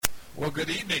Well,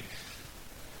 good evening.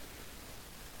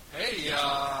 Hey,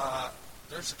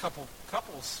 there's a couple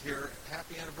couples here.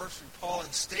 Happy anniversary, Paul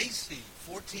and Stacy.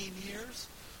 14 years.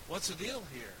 What's the deal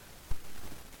here?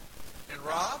 And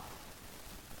Rob?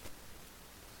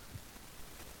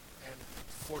 And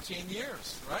 14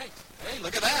 years, right? Hey,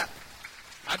 look at that.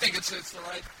 I think it's the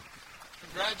right.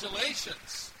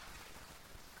 Congratulations.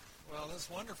 Well,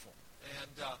 that's wonderful.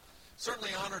 And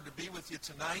certainly honored to be with you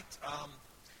tonight.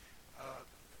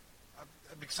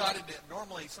 I'm excited that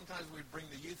normally, sometimes we'd bring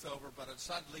the youth over, but I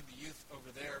decided to leave the youth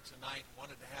over there tonight.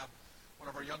 Wanted to have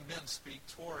one of our young men speak.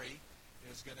 Tori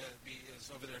is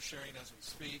over there sharing as we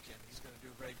speak, and he's going to do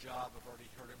a great job. I've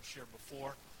already heard him share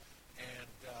before.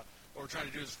 And what we're trying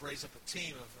to do is raise up a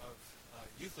team of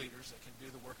youth leaders that can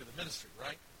do the work of the ministry,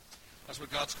 right? That's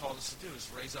what God's called us to do, is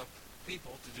raise up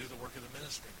people to do the work of the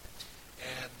ministry.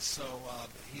 And so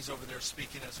he's over there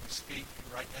speaking as we speak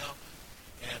right now,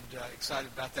 and excited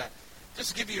about that.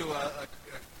 Just to give you a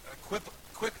quick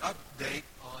update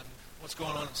on what's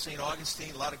going on in St.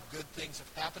 Augustine. A lot of good things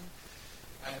have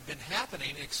been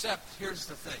happening, except here's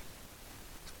the thing.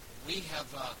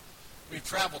 We've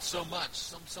traveled so much.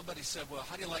 Somebody said, well,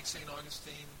 how do you like St.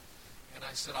 Augustine? And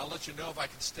I said, I'll let you know if I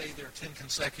can stay there 10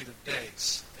 consecutive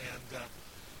days. And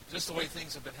just the way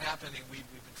things have been happening, we've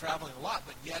been traveling a lot,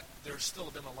 but yet there's still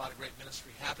been a lot of great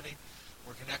ministry happening.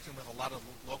 We're connecting with a lot of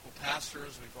local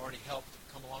pastors. We've already helped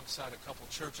come alongside a couple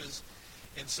churches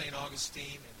in St.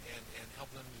 Augustine and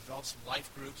help them develop some life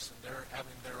groups, and they're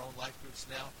having their own life groups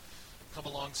now. Come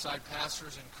alongside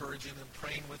pastors, encouraging them,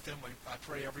 praying with them. I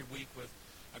pray every week with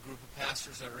a group of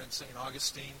pastors that are in St.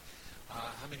 Augustine.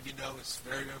 How many of you know it's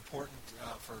very, very important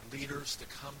for leaders to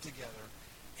come together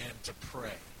and to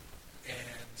pray?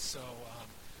 And so,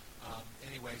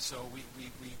 anyway, so we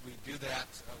do that.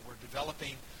 We're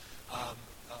developing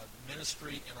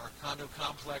ministry in our condo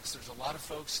complex. There's a lot of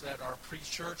folks that are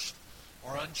pre-churched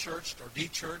or unchurched or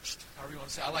de-churched, however you want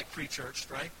to say. I like pre-churched,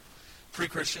 right?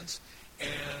 Pre-Christians. And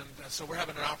so we're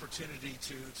having an opportunity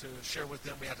to share with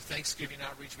them. We had a Thanksgiving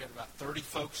outreach. We had about 30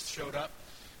 folks showed up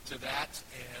to that.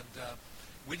 And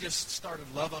we just started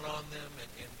loving on them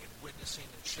and witnessing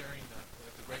and sharing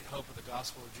the great hope of the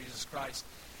gospel of Jesus Christ.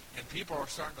 And people are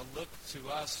starting to look to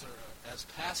us as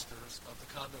pastors of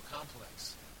the condo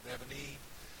complex. They have a need.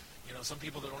 You know, some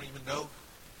people that don't even know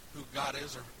who God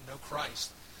is or know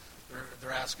Christ,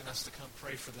 they're asking us to come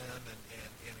pray for them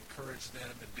and encourage them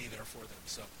and be there for them.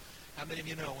 So how many of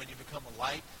you know when you become a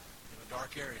light in a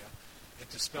dark area, it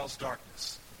dispels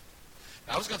darkness?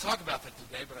 Now, I was going to talk about that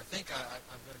today, but I think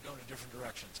I'm going to go in a different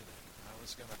direction today. I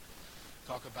was going to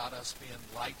talk about us being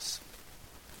lights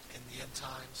in the end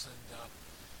times, and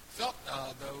felt,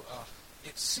 though,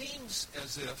 it seems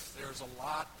as if there's a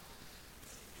lot.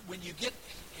 When you get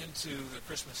into the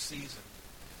Christmas season,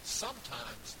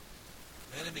 sometimes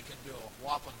the enemy can do a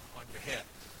whopping on your head.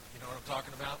 You know what I'm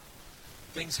talking about?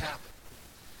 Things happen.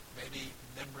 Maybe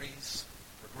memories,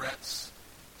 regrets,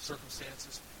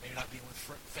 circumstances, maybe not being with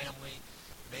family,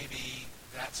 maybe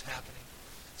that's happening.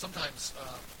 Sometimes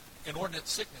inordinate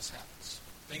sickness happens,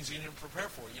 things you didn't prepare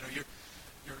for. You know,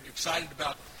 you're excited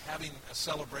about having a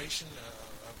celebration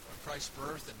of Christ's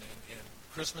birth and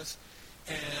Christmas,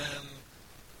 and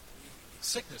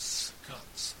sickness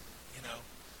comes, you know.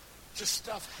 Just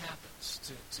stuff happens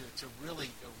to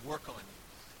really work on you.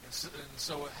 And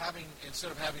so instead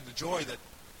of having the joy that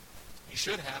you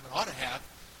should have and ought to have,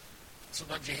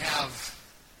 sometimes you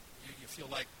feel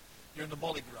like you're in the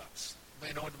mully grubs.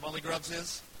 Anybody know what the mully grubs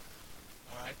is?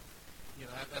 All right. You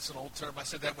know, that's an old term. I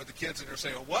said that with the kids, and they're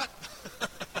saying, oh, what?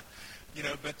 You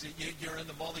know, but you're in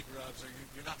the mully grubs, or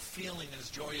you're not feeling as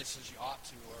joyous as you ought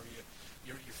to, or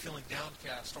you're feeling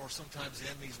downcast, or sometimes the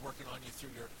enemy's working on you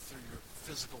through your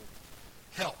physical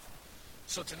health.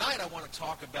 So tonight I want to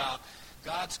talk about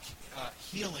God's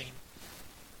healing,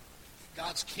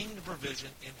 God's kingdom provision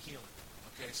in healing.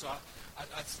 Okay, so I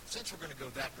since we're going to go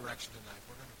that direction tonight,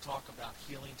 we're going to talk about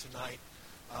healing tonight.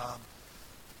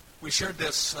 We shared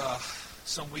this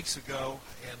some weeks ago,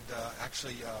 and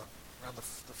actually around the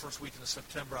first weekend of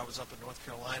September, I was up in North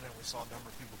Carolina, and we saw a number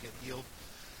of people get healed.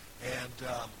 And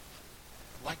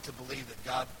I'd like to believe that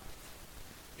God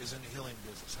is in the healing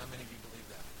business. How many of you believe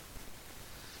that?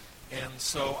 And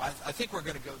so I think we're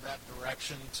going to go that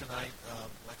direction tonight.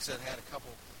 Like I said, I had a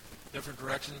couple different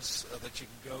directions that you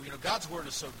can go. You know, God's Word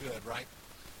is so good, right?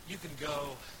 You can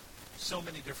go so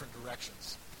many different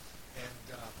directions.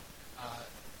 And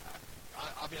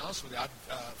I'll be honest with you,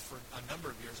 for a number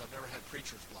of years, I've never had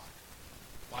preacher's block.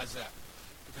 Why is that?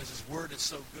 Because His Word is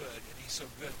so good, and He's so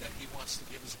good that He wants to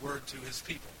give His Word to His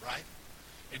people, right?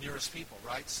 And you're His people,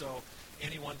 right? So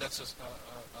anyone that's a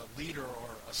leader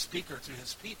or a speaker to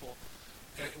his people,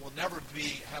 it will never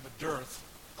have a dearth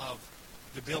of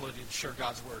the ability to share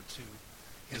God's word to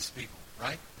his people,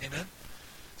 right? Amen?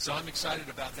 So I'm excited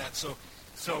about that. So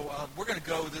we're going to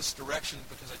go this direction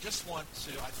because I just want to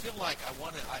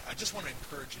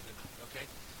encourage you tonight, okay?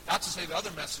 Not to say the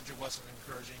other message wasn't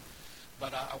encouraging,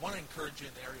 but I want to encourage you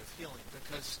in the area of healing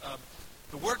because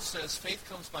the word says faith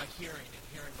comes by hearing and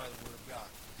hearing by the word of God.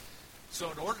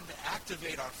 So in order to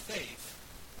activate our faith,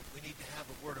 we need to have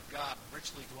the word of God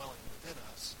richly dwelling within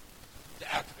us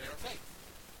to activate our faith.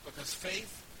 Because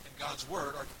faith and God's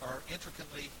word are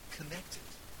intricately connected,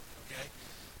 okay?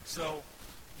 So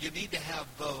you need to have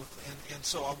both, and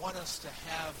so I want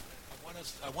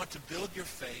to build your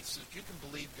faith so that you can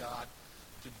believe God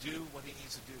to do what he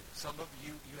needs to do. Some of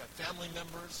you have family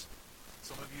members.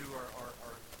 Some of you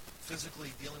are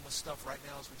physically dealing with stuff right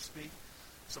now as we speak.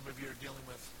 Some of you are dealing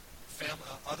with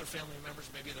other family members.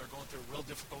 Maybe they're going through a real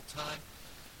difficult time.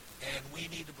 And we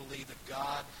need to believe that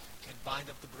God can bind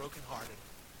up the brokenhearted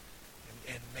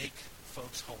and make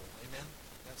folks whole. Amen?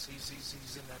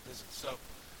 He's in that business. So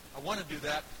I want to do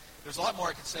that. There's a lot more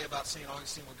I could say about St.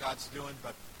 Augustine, what God's doing,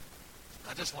 but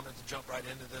I just wanted to jump right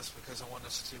into this because I want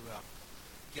us to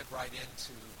get right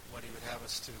into what he would have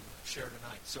us to share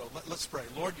tonight. So let's pray.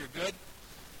 Lord, you're good.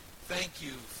 Thank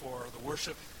you for the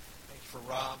worship. Thank you for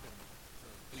Rob and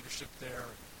the leadership there.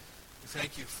 We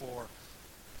thank you for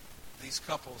these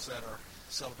couples that are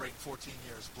celebrating 14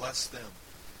 years. Bless them.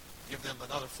 Give them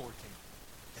another 14,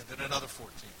 and then another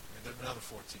 14, and then another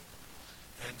 14.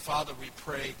 And Father, we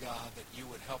pray, God, that you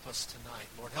would help us tonight.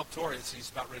 Lord, help Tori as he's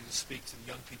about ready to speak to the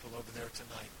young people over there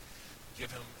tonight. Give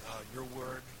him your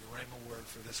word, your rhema word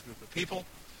for this group of people.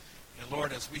 And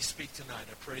Lord, as we speak tonight,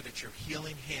 I pray that your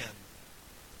healing hand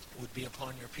would be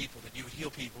upon your people, that you would heal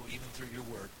people even through your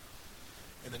word.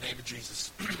 In the name of Jesus.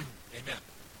 Amen.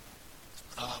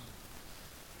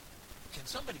 Can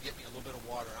somebody get me a little bit of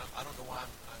water? I don't know why I'm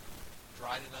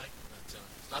dry tonight. But,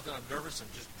 it's not that I'm nervous.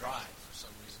 I'm just dry for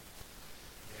some reason.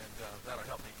 And that'll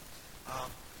help me.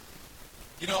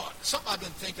 Something I've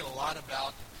been thinking a lot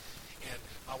about, and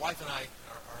my wife and I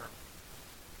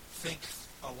think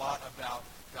a lot about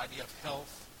the idea of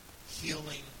health,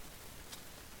 healing,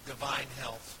 divine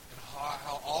health, and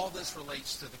how all this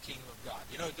relates to the kingdom of God.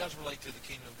 It does relate to the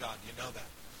kingdom of God. You know that.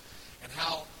 And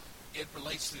how it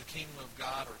relates to the kingdom of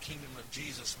God or kingdom of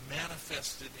Jesus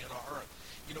manifested in our earth.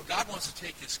 God wants to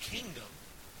take his kingdom,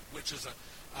 which is a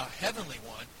heavenly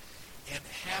one, and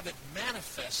have it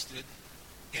manifested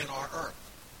in our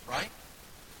earth, right?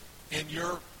 In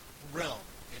your realm,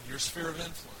 in your sphere of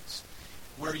influence,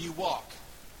 where you walk,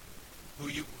 who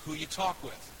you talk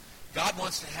with. God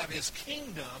wants to have his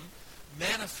kingdom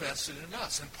manifested in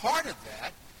us. And part of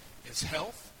that is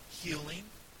health, healing,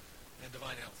 and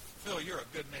divine health. Phil, you're a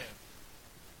good man.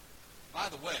 By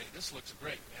the way, this looks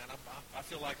great, man. I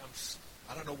feel like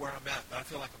I don't know where I'm at, but I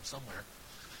feel like I'm somewhere.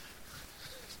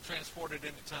 Transported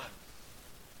into time.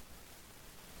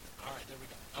 All right, there we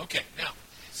go. Okay, now,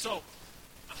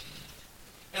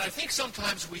 and I think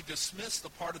sometimes we dismiss the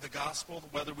part of the gospel,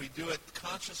 whether we do it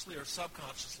consciously or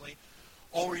subconsciously,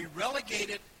 or we relegate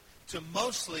it to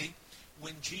mostly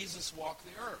when Jesus walked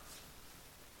the earth.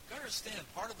 You understand,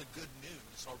 part of the good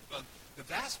news, or the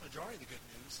vast majority of the good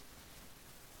news,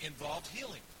 involved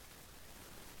healing.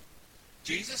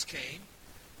 Jesus came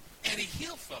and he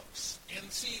healed folks.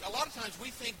 And see, a lot of times we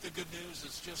think the good news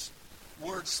is just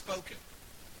words spoken.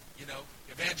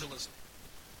 Evangelism.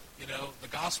 The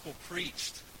gospel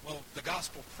preached. Well, the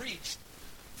gospel preached,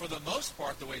 for the most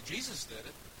part, the way Jesus did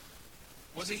it,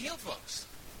 was he healed folks.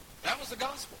 That was the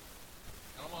gospel.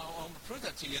 And I'm going to prove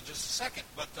that to you in just a second.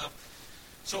 But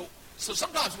so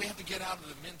sometimes we have to get out of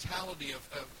the mentality of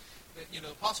the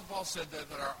Apostle Paul said that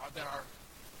our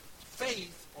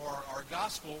faith or our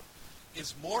gospel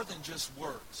is more than just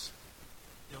words.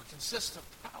 It consists of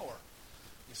power,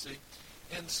 you see.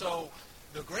 And so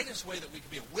the greatest way that we can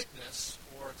be a witness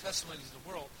or a testimony to the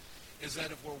world is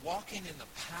that if we're walking in the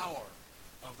power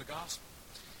of the gospel.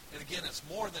 And again, it's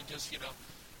more than just,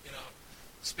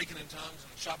 speaking in tongues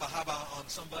and shabba-haba on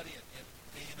somebody and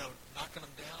knocking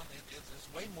them down. It's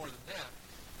way more than that.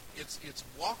 It's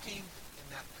walking in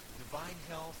that divine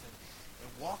health and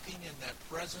walking in that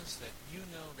presence that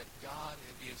that God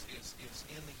is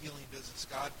in the healing business.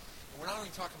 God, and we're not only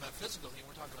talking about physical healing,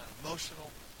 we're talking about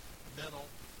emotional, mental,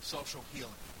 social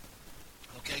healing.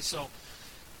 Okay, so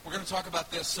we're going to talk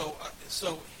about this. So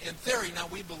in theory, now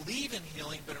we believe in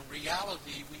healing, but in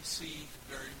reality, we see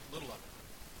very little of it.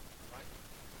 Right?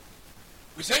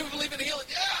 We say we believe in healing.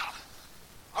 Yeah,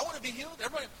 I want to be healed.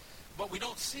 Everybody, but we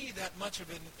don't see that much of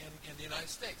it in the United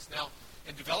States. Now,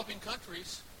 In developing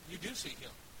countries, you do see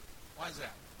healing. Why is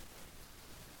that?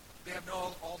 They have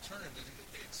no alternative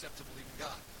except to believe in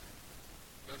God.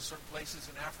 Go to certain places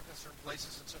in Africa, certain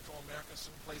places in Central America,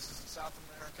 certain places in South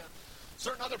America,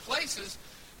 certain other places,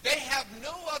 they have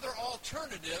no other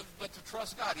alternative but to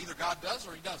trust God. Either God does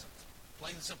or he doesn't.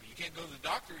 Plain and simple. You can't go to the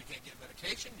doctor, you can't get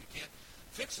medication, you can't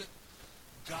fix it.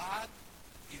 God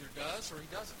either does or he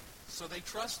doesn't. So they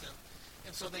trust him.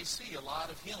 And so they see a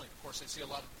lot of healing. Of course, they see a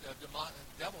lot of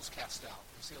devils cast out.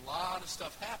 They see a lot of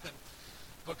stuff happen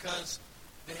because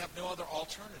they have no other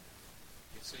alternative.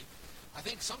 You see, I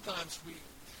think sometimes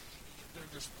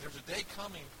there's a day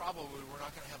coming probably we're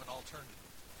not going to have an alternative.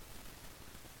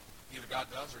 Either God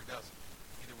does or he doesn't.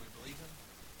 Either we believe him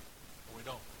or we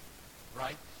don't.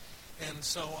 Right? And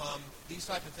so these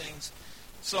type of things.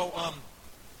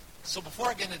 So before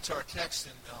I get into our text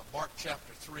in Mark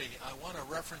chapter 3, I want to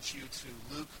reference you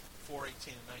to Luke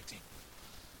 4:18 and 19.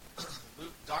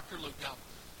 Dr. Luke. Now,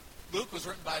 Luke was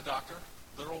written by a doctor,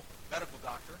 literal medical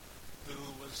doctor,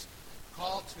 who was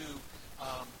called to,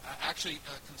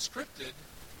 conscripted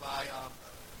by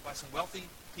some wealthy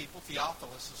people.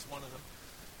 Theophilus is one of them,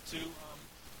 to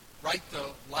write the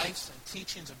lives and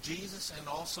teachings of Jesus and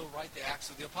also write the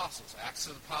Acts of the Apostles. Acts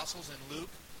of the Apostles and Luke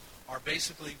are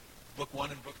basically Book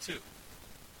 1 and Book 2.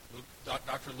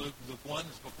 Dr. Luke 1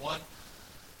 is Book 1.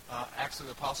 Acts of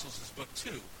the Apostles is Book 2.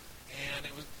 And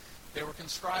they were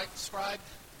conscribed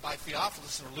by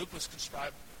Theophilus, or Luke was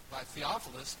conscribed by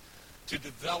Theophilus to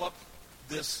develop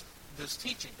this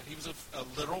teaching. But he was a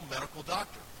literal medical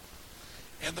doctor.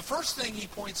 And the first thing he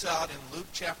points out in Luke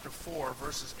chapter 4,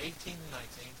 verses 18 and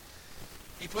 19,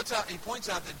 he points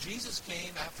out that Jesus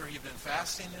came after he had been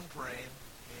fasting and praying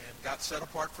and got set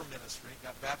apart for ministry,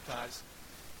 got baptized.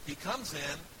 He comes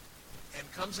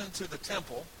into the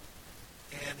temple,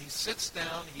 and he sits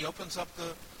down. He opens up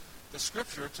the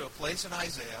scripture to a place in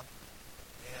Isaiah,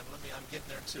 and I'm getting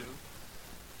there too.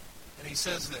 And he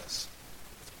says this.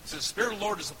 He says, "The Spirit of the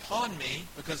Lord is upon me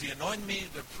because he anointed me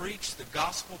to preach the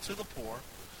gospel to the poor."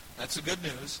 That's the good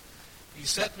news. He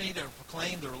sent me to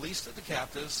proclaim the release to the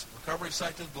captives, recovery of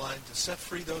sight to the blind, to set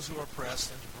free those who are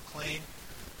oppressed, and to proclaim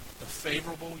the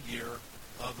favorable year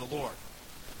of the Lord.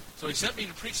 So he sent me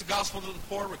to preach the gospel to the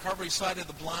poor, recovery of sight to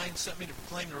the blind, sent me to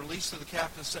proclaim the release to the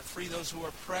captives, set free those who are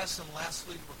oppressed, and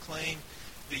lastly to proclaim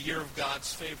the year of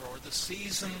God's favor, or the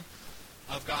season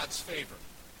of God's favor.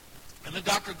 And then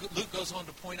Dr. Luke goes on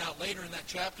to point out later in that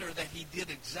chapter that he did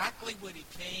exactly what he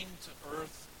came to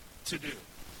earth to do.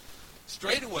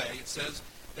 Straight away, it says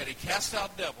that he cast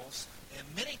out devils,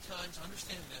 and many times,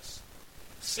 understand this,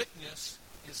 sickness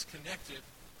is connected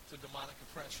to demonic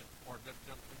oppression or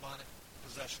demonic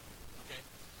possession. Okay?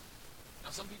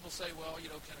 Now, some people say, well,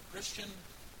 can a Christian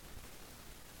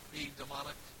be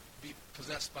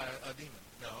possessed by a demon?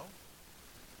 No.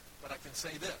 But I can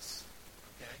say this,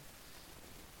 okay?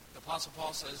 The Apostle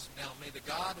Paul says, "Now may the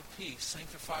God of peace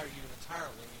sanctify you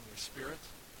entirely in your spirit,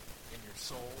 in your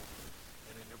soul,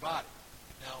 and in your body."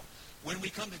 Now, when we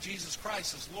come to Jesus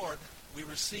Christ as Lord, we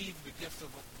receive the gift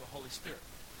of the Holy Spirit.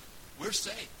 We're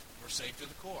saved. We're saved to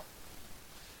the core.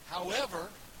 However,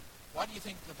 why do you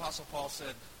think the Apostle Paul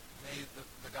said, "May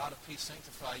the God of peace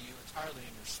sanctify you entirely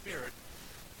in your spirit,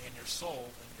 in your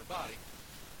soul, and your body"?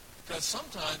 Because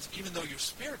sometimes, even though your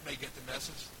spirit may get the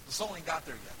message, the soul ain't got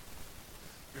there yet.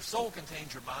 Your soul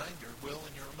contains your mind, your will,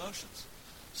 and your emotions.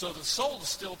 So the soul is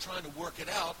still trying to work it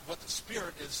out, what the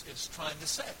spirit is trying to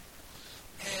say.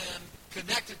 And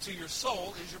connected to your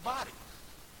soul is your body.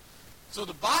 So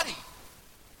the body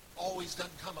always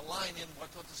doesn't come align in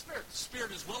with the spirit. The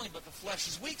spirit is willing, but the flesh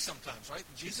is weak sometimes, right?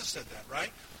 Jesus said that,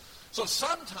 right? So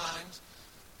sometimes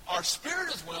our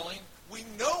spirit is willing. We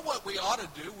know what we ought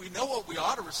to do. We know what we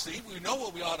ought to receive. We know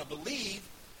what we ought to believe.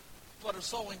 But our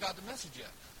soul ain't got the message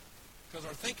yet. Because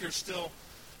our thinker's still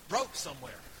broke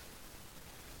somewhere.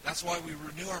 That's why we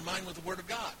renew our mind with the Word of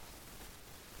God.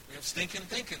 We have stinking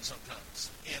thinking sometimes.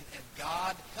 And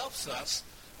God helps us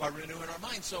by renewing our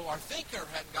mind. So our thinker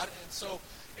hadn't got it. And so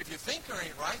if your thinker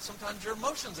ain't right, sometimes your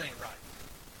emotions ain't right.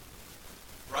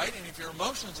 Right? And if your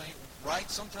emotions ain't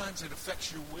right, sometimes it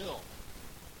affects your will.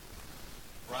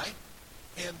 Right?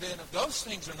 And then if those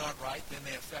things are not right, then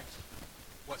they affect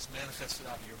what's manifested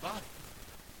out of your body.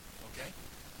 Okay?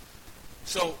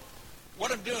 So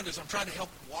what I'm doing is I'm trying to help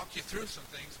walk you through some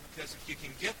things, because if you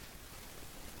can get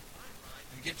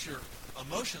and get your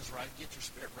emotions right, get your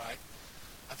spirit right,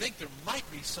 I think there might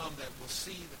be some that will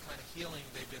see the kind of healing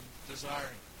they've been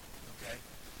desiring. Okay?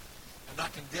 I'm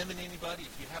not condemning anybody.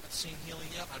 If you haven't seen healing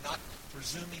yet, I'm not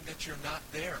presuming that you're not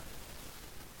there.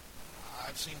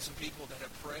 I've seen some people that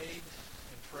have prayed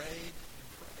and prayed and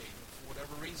prayed. For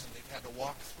whatever reason, they've had to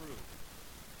walk through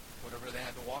whatever they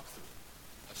had to walk through.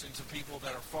 I've seen some people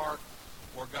that are far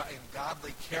more in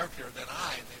godly character than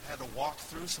I, and they've had to walk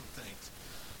through some things.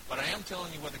 But I am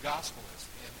telling you what the gospel is.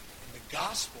 And the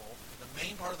gospel, the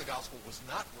main part of the gospel was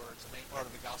not words. The main part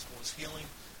of the gospel was healing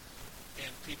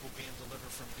and people being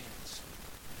delivered from demons.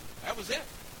 That was it.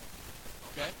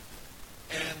 Okay?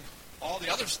 And all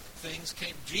the other things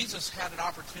came. Jesus had an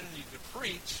opportunity to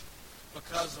preach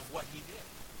because of what he did.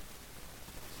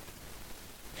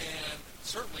 And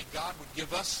certainly God would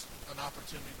give us an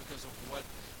opportunity because of what,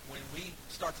 when we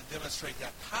start to demonstrate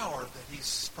that power that he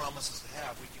promises to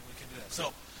have, we can do that.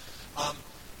 So,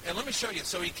 and let me show you.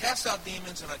 So he cast out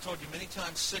demons, and I told you many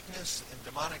times sickness and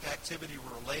demonic activity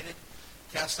were related.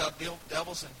 Cast out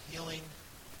devils and healing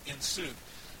ensued.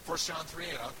 1 John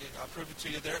 3:8, I'll prove it to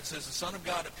you there. It says, the Son of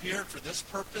God appeared for this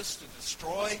purpose, to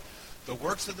destroy the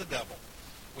works of the devil,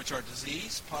 which are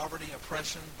disease, poverty,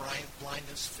 oppression,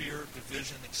 blindness, fear,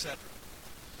 division, etc.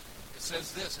 It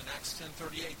says this in Acts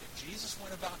 10:38, that Jesus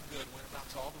went about good, went about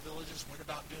to all the villages, went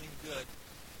about doing good,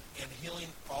 and healing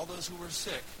all those who were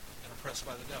sick and oppressed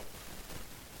by the devil.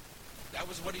 That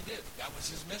was what he did. That was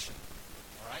his mission.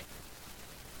 All right?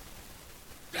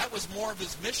 That was more of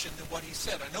his mission than what he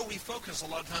said. I know we focus a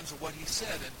lot of times on what he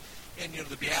said, and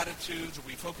the Beatitudes, or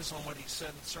we focus on what he said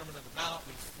in the Sermon on the Mount.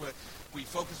 We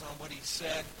focus on what he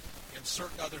said in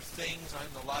certain other things. I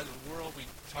am the light of the world. We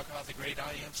talk about the great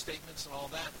I am statements and all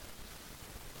that.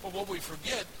 But what we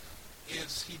forget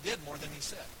is he did more than he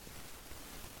said.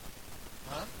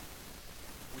 Huh?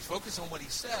 We focus on what he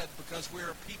said because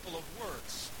we're a people of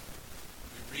words.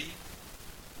 We read,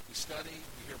 we study,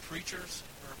 we hear preachers,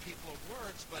 and we're a people of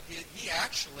words, but he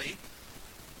actually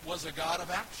was a God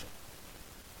of action.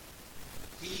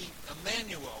 He,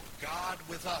 Emmanuel, God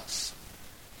with us.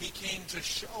 He came to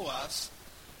show us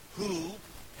who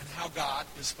and how God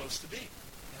is supposed to be,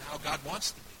 and how God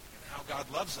wants to be, and how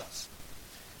God loves us.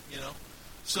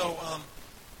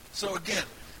 So again,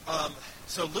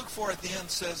 so Luke 4 at the end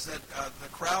says that the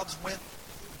crowds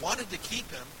wanted to keep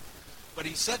him, but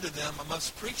he said to them, I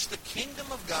must preach the kingdom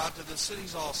of God to the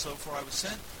cities also, for I was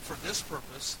sent for this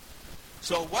purpose.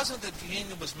 So it wasn't that the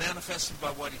kingdom was manifested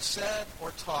by what he said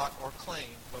or taught or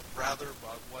claimed, but rather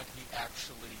by what he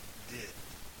actually did.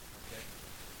 Okay?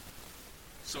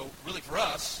 So really for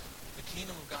us, the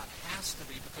kingdom of God has to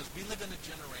be, because we live in a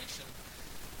generation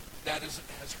that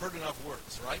has heard enough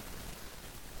words, right?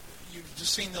 You've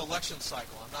just seen the election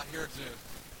cycle. I'm not here to,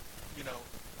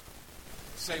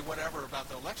 say whatever about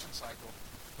the election cycle,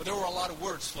 but there were a lot of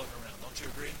words floating around. Don't you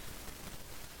agree?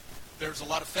 There's a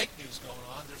lot of fake news going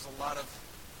on. There's a lot of,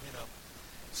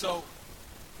 So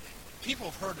people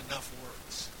have heard enough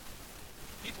words.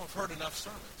 People have heard enough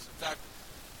sermons. In fact,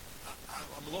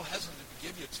 I'm a little hesitant to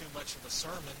give you too much of a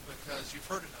sermon because you've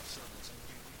heard enough sermons. And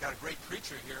you've got a great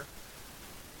preacher here.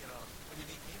 What do you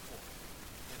need me for?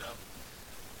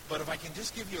 But if I can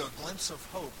just give you a glimpse of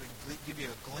hope and give you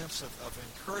a glimpse of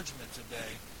encouragement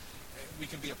today, we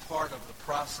can be a part of the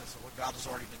process of what God has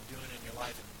already been doing in your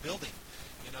life and building.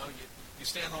 You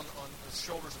stand on the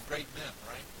shoulders of great men,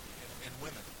 right, and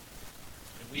women.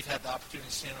 And we've had the opportunity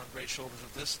to stand on great shoulders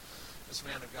of this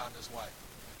man of God and his wife,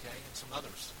 okay, and some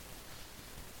others.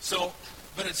 So,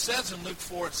 but it says in Luke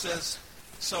 4, it says,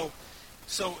 so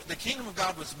the kingdom of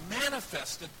God was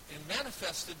manifested, and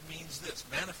manifested means this.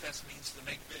 Manifest means to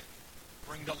make big,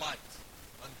 bring to light,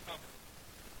 uncover.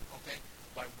 Okay?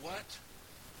 By what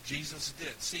Jesus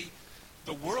did. See,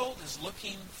 the world is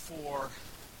looking for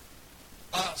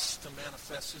us to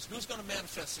manifest his. Who's going to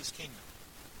manifest his kingdom?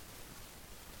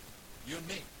 You and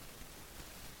me.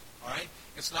 All right?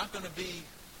 It's not going to be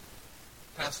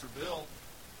Pastor Bill,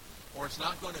 or it's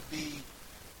not going to be,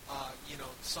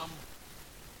 some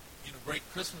great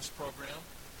Christmas program.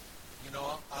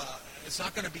 It's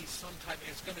not going to be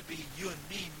it's going to be you and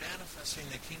me manifesting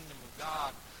the kingdom of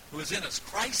God who is in us.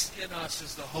 Christ in us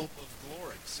is the hope of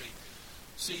glory.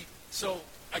 See, so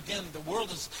again, the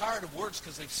world is tired of words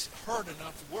because they've heard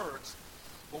enough words.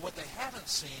 But what they haven't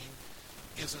seen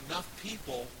is enough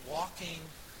people walking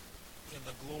in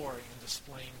the glory and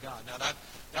displaying God. Now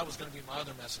that was going to be my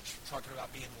other message, talking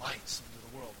about being lights into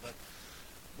the world. But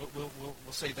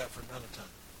we'll save that for another time.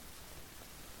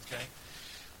 Okay?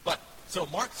 But, so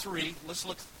Mark 3, let's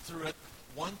look through it,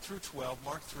 1 through 12,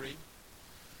 Mark 3.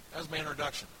 That was my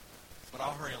introduction, but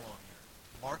I'll hurry along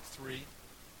here. Mark 3,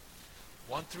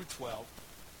 1 through 12.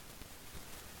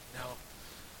 Now,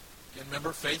 again,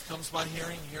 remember, faith comes by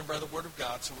hearing, hearing by the word of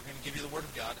God, so we're going to give you the word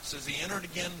of God. It says, he entered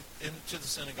again into the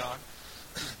synagogue,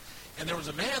 and there was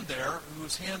a man there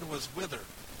whose hand was withered.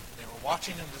 And they were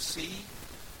watching him to see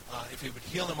if he would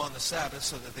heal him on the Sabbath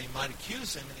so that they might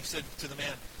accuse him. And he said to the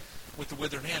man, with the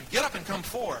withered hand, "Get up and come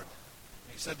forward."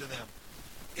 And he said to them,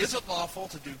 "Is it lawful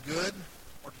to do good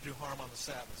or to do harm on the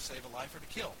Sabbath, to save a life or to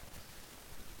kill?"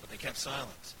 But they kept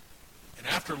silence. And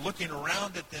after looking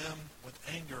around at them with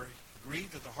anger,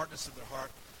 grieved at the hardness of their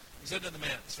heart, he said to the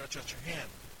man, "Stretch out your hand."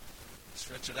 He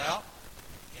stretched it out,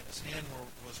 and his hand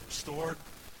was restored.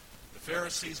 The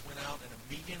Pharisees went out and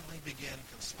immediately began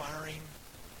conspiring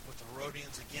with the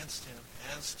Herodians against him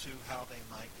as to how they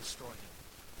might destroy him.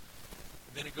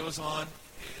 And then it goes on,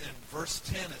 in verse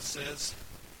 10 it says,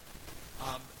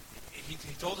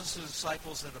 he told his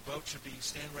disciples that a boat should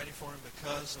stand ready for him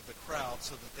because of the crowd,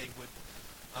 so that they would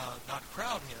not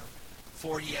crowd him,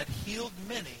 for he had healed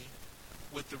many,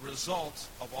 with the result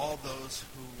of all those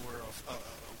who were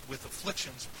with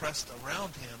afflictions pressed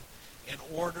around him in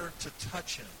order to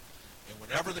touch him. And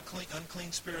whenever the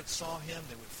unclean spirits saw him,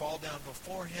 they would fall down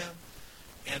before him,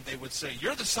 and they would say,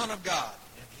 "You're the Son of God."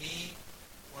 And he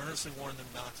earnestly warned them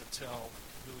not to tell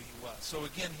who he was. So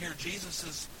again, here Jesus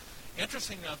is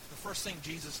interesting enough. The first thing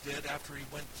Jesus did after he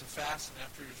went to fast and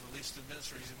after he was released to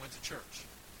ministry is he went to church.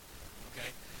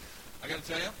 Okay? I got to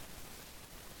tell you,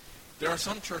 there are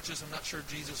some churches I'm not sure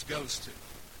Jesus goes to.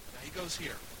 Now, he goes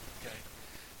here. Okay?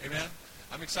 Amen?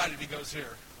 I'm excited he goes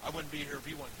here. I wouldn't be here if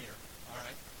he wasn't here. All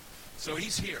right? So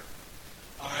he's here.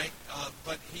 All right?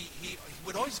 But he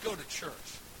would always go to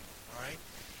church. All right?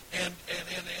 And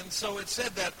so it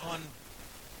said that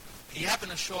he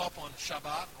happened to show up on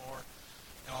Shabbat,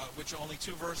 which only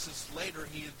 2 verses later,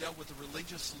 he had dealt with the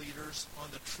religious leaders on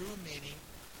the true meaning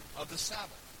of the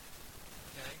Sabbath.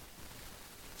 Okay?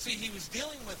 See, he was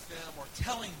dealing with them or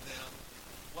telling them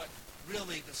what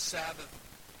really the Sabbath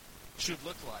should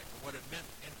look like, or what it meant.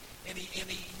 And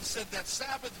he said that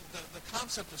Sabbath, the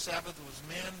concept of Sabbath was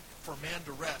for man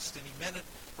to rest, and he meant it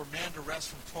for man to rest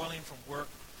from toiling from work,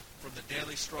 from the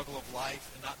daily struggle of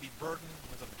life, and not be burdened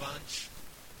with a bunch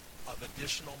of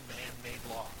additional man-made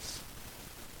laws.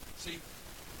 See,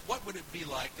 what would it be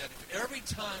like that if every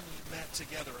time we met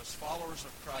together as followers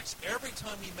of Christ, every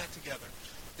time we met together,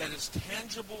 that his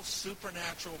tangible,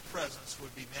 supernatural presence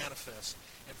would be manifest,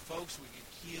 and folks would get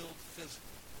healed physically?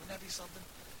 Wouldn't that be something?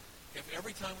 If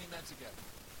every time we met together,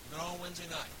 even on Wednesday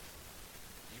night,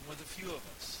 even with a few of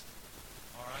us,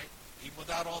 all right, even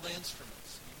without all the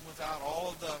instruments, even without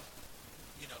all the,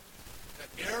 that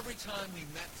every time we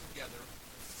met together,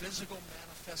 the physical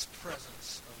manifest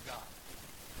presence of God.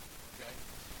 Okay?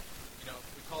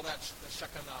 We call that the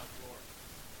Shekinah glory.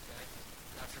 Okay?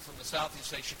 If you're from the south, you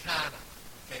say Shekinah.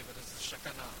 Okay, but it's the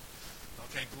Shekinah.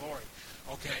 Okay, glory.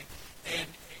 Okay? And,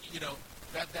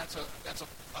 that's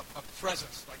a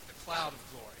presence, like the cloud of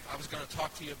glory. I was going to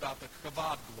talk to you about the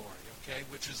kavod glory, okay,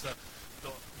 which is the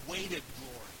weighted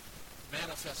glory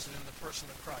manifested in the person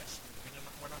of Christ.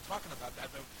 We're not talking about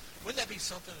that, but wouldn't that be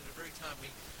something at the very time we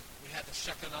had the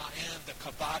Shekinah and the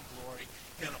kavod glory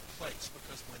in a place?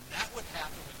 Because when that would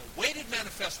happen, when the weighted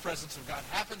manifest presence of God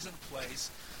happens in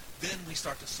place, then we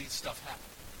start to see stuff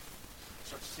happen. We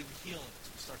start to see the healings.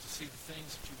 We start to see the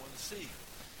things that you want to see,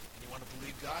 and you want to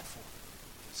believe God for it.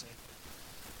 You see?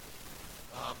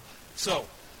 So,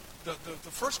 the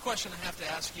first question I have to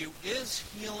ask you, is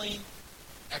healing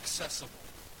accessible?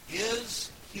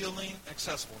 Is healing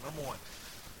accessible? Number one.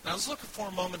 Now let's look for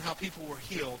a moment how people were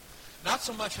healed. Not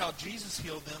so much how Jesus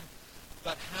healed them,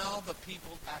 but how the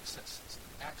people accessed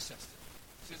it.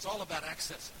 See, it's all about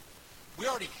accessing. We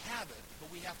already have it,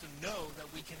 but we have to know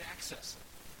that we can access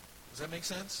it. Does that make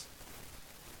sense?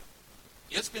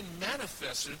 It's been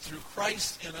manifested through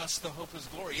Christ in us, the hope of his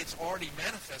glory. It's already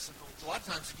manifested, but a lot of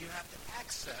times you have to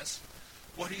access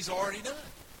what he's already done.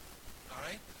 All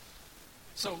right?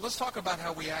 So let's talk about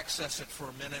how we access it for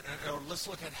a minute, or let's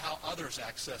look at how others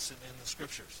access it in the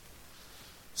Scriptures.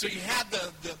 So you had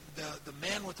the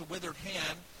man with the withered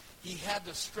hand. He had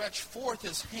to stretch forth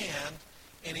his hand,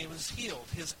 and he was healed.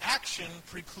 His action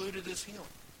precluded his healing.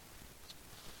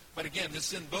 But again, this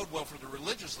didn't bode well for the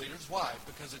religious leaders. Why?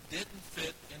 Because it didn't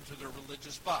fit into their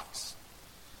religious box.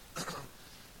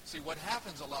 See, what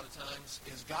happens a lot of times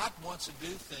is God wants to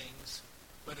do things,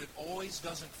 but it always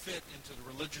doesn't fit into the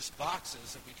religious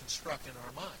boxes that we construct in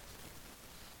our mind.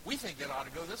 We think it ought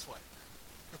to go this way.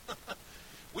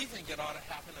 We think it ought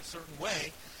to happen a certain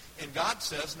way, and God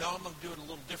says, no, I'm going to do it a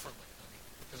little differently,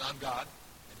 because I'm God,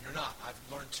 and you're not. I've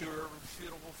learned 2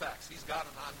 irrefutable facts. He's God,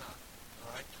 and I'm not.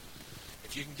 All right?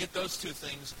 If you can get those 2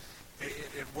 things,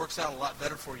 it works out a lot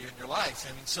better for you in your life.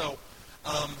 And so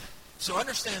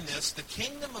understand this. The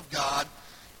kingdom of God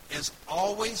is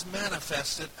always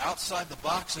manifested outside the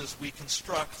boxes we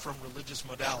construct from religious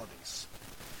modalities.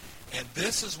 And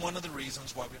this is one of the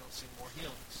reasons why we don't see more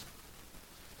healings.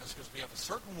 That's because we have a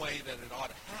certain way that it ought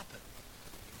to happen.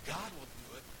 God will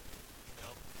do it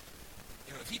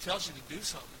if he tells you to do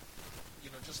something,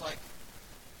 just like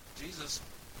Jesus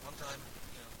one time,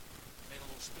 made a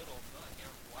little spittle of mud.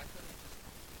 Why couldn't he just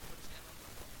put his hand on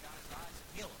the guy's eyes and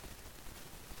heal him?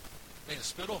 Made a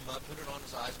spittle of mud, put it on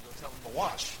his eyes, and go tell him to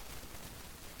wash.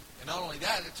 And not only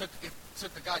that, it took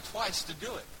the guy twice to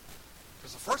do it.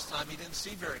 Because the first time he didn't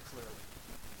see very clearly.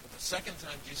 But the second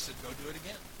time Jesus said, go do it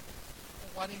again.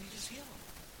 Well, why didn't he just heal him?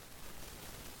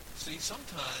 See,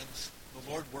 sometimes the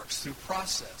Lord works through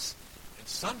process. And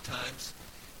sometimes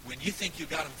when you think you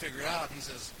got him figured out, he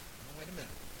says, oh, wait a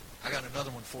minute. I got another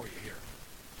one for you here.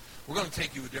 We're going to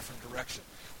take you a different direction.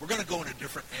 We're going to go in a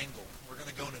different angle. We're going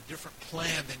to go in a different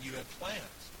plan than you had planned.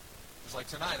 It's like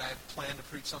tonight, I had planned to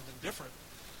preach something different,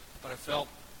 but I felt,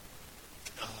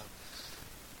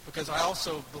 because I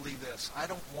also believe this, I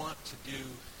don't want to do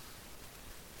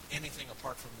anything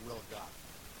apart from the will of God.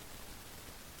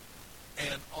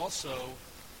 And also,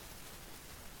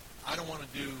 I don't want to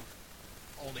do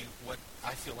only what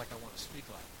I feel like I want to speak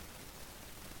like.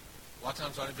 A lot of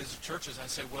times when I visit churches, I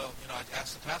say, well, I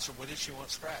ask the pastor, what issue you want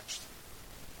scratched?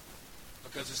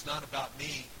 Because it's not about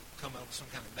me coming up with some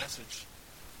kind of message.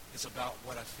 It's about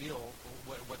what I feel,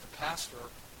 what the pastor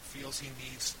feels he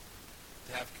needs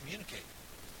to have communicated.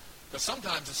 Because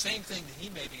sometimes the same thing that he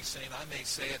may be saying, I may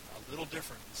say it a little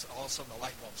different. All of a sudden the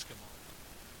light bulbs come on.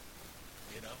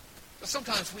 But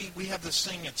sometimes we have this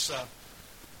thing, we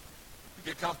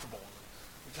get comfortable.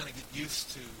 We kind of get used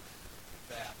to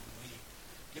that.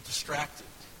 Get distracted,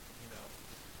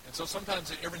 And so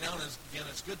sometimes, every now and again,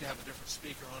 it's good to have a different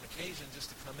speaker on occasion just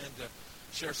to come in to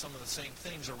share some of the same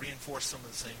things or reinforce some of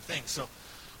the same things. So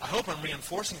I hope I'm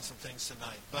reinforcing some things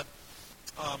tonight. But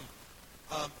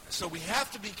so we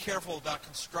have to be careful about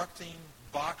constructing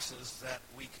boxes that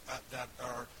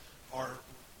are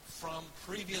from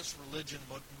previous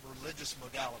religious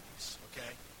modalities,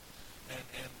 okay?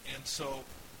 And so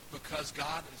because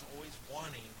God is always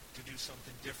wanting to do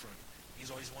something different.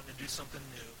 He's always wanting to do something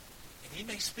new. And he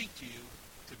may speak to you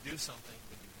to do something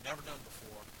that you've never done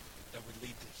before that would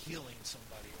lead to healing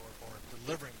somebody or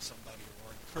delivering somebody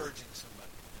or encouraging somebody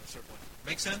in a certain way.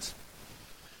 Make sense?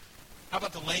 How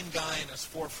about the lame guy and his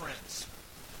 4 friends?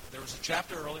 There was a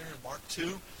chapter earlier in Mark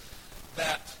 2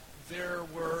 that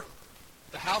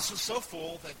the house was so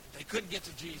full that they couldn't get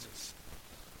to Jesus.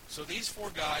 So these 4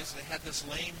 guys, they had this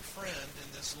lame friend,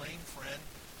 and this lame friend,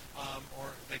 or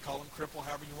they call him cripple,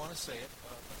 however you want to say it.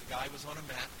 But the guy was on a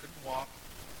mat, couldn't walk.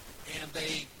 And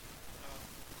they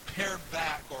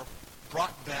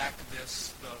brought back the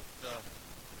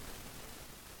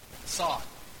sod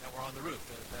that were on the roof.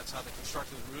 That's how they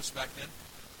constructed the roofs back then.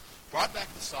 Brought back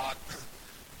the sod,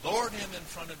 lowered him in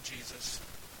front of Jesus.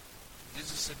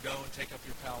 Jesus said, go and take up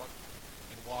your pallet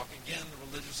and walk. Again, the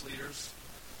religious leaders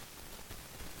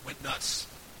went nuts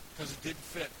because it didn't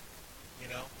fit,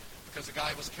 because the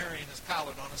guy was carrying his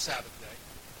pallet on a Sabbath day,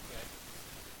 okay,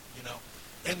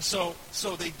 and so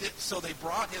they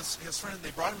brought his friend.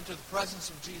 They brought him to the presence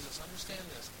of Jesus. Understand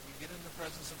this: when you get in the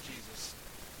presence of Jesus,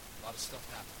 a lot of stuff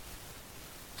happens.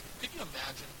 Could you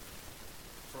imagine,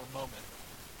 for a moment?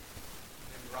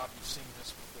 Maybe Rob, you've seen this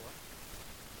before.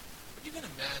 But you can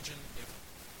imagine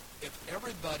if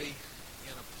everybody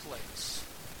in a place,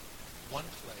 one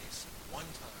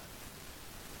time,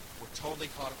 we're totally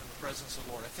caught up in the presence of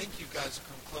the Lord. I think you guys have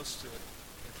come close to it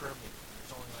in prayer meeting.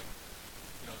 There's only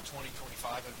 20,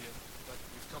 25 of you, but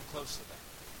we've come close to that.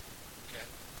 Okay?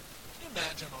 Can you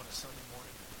imagine on a Sunday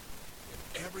morning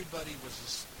if everybody was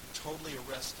just totally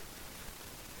arrested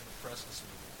in the presence of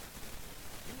the Lord?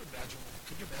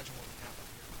 Could you imagine what would happen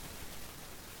here?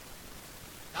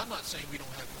 Now, I'm not saying we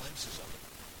don't have glimpses of it.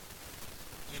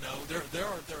 There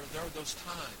are those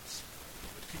times.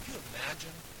 But could you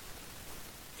imagine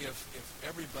if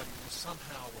everybody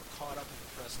somehow were caught up in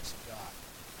the presence of God,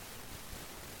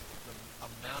 the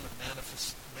amount of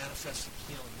manifested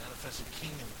healing, manifested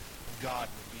kingdom of God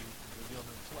would be revealed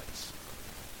in place.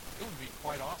 It would be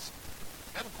quite awesome.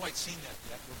 I haven't quite seen that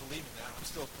yet. We're believing that. I'm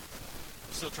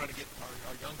still trying to get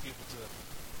our young people to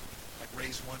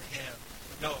raise one hand.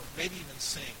 No, maybe even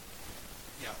sing.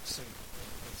 Yeah, sing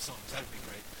songs. That'd be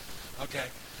great. Okay.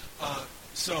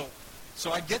 So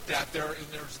I get that.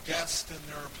 There's guests and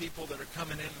there are people that are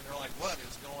coming in and they're like, what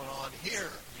is going on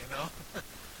here?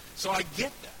 So I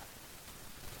get that.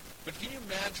 But can you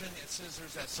imagine, it says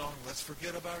there's that song, let's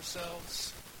forget about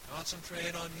ourselves,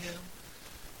 concentrate on him,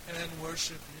 and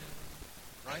worship him,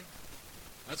 right?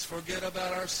 Let's forget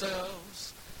about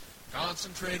ourselves,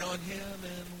 concentrate on him,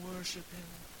 and worship him,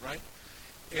 right?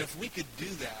 If we could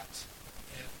do that,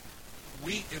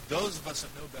 if those of us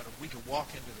that know better, we could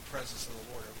walk into the presence of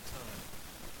the Lord every time,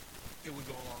 it would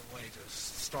go a long way to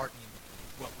starting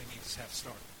what we need to have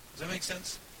started. Does that make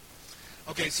sense?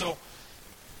 Okay, so,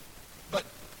 but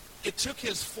it took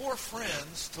his 4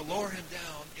 friends to lower him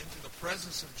down into the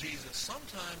presence of Jesus.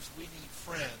 Sometimes we need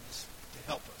friends to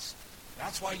help us.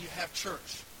 That's why you have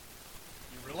church.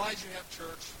 You realize you have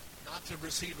church not to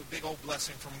receive a big old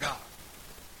blessing from God.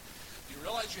 You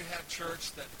realize you have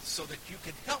church so that you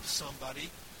can help somebody,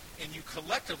 and you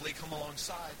collectively come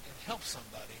alongside and help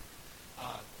somebody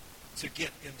to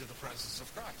get into the presence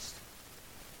of Christ.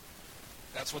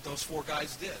 That's what those 4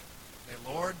 guys did.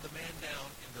 They lowered the man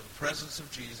down into the presence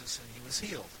of Jesus, and he was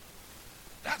healed.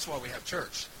 That's why we have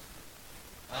church.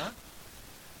 Huh?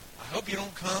 I hope you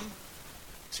don't come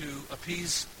to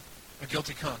appease a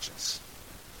guilty conscience.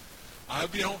 I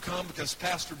hope you don't come because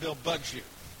Pastor Bill bugs you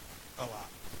a lot.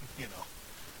 You know,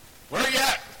 where are you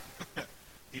at?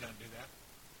 He doesn't do that.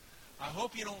 I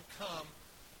hope you don't come,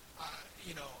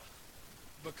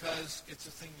 because it's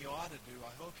a thing you ought to do.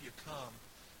 I hope you come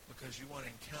because you want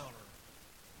to encounter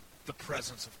the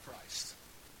presence of Christ.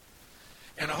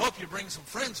 And I hope you bring some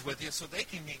friends with you so they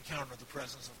can encounter the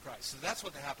presence of Christ. So that's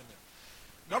what happened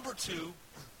there. Number 2,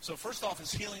 so first off,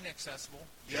 is healing accessible?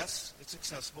 Yes, it's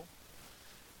accessible.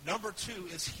 Number 2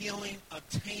 is healing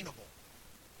obtainable.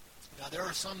 Now, there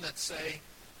are some that say,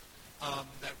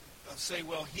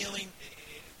 well, healing,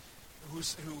 who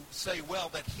say, well,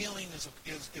 that healing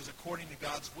is according to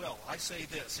God's will. I say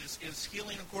this, is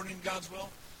healing according to God's will?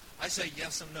 I say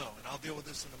yes and no, and I'll deal with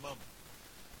this in a moment.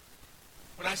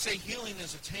 When I say healing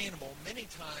is attainable, many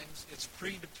times it's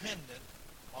pre-dependent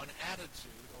on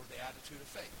attitude or the attitude of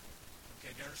faith.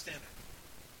 Okay, do you understand that?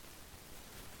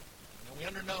 We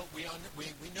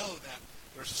know that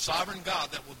there's a sovereign God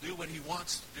that will do what he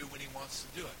wants to do when he wants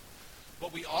to do it.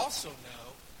 But we also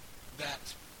know that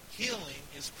healing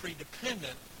is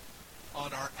pre-dependent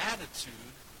on our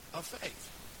attitude of faith.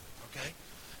 Okay?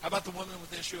 How about the woman with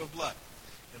the issue of blood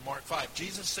in Mark 5?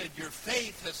 Jesus said, your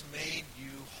faith has made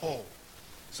you whole.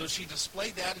 So she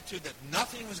displayed the attitude that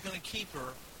nothing was going to keep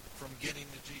her from getting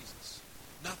to Jesus.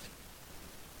 Nothing.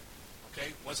 Okay?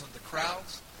 It wasn't the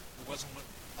crowds. It wasn't what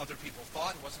other people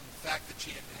thought. It wasn't the fact that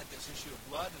she had this issue of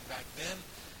blood. And back then,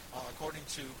 according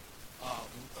to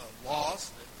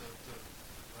laws,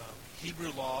 the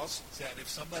Hebrew laws, that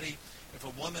if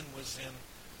a woman was in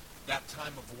that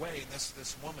time of way, and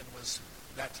this woman was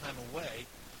that time of way,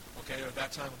 okay, or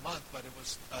that time of month, but it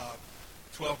was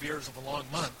 12 years of a long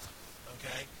month,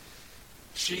 okay,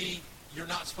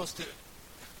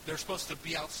 they're supposed to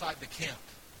be outside the camp,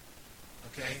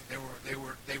 okay, they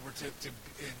were to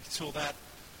until that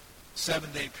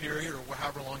 7-day period, or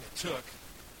however long it took,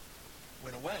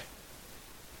 went away.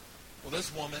 Well,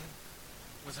 this woman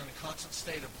was in a constant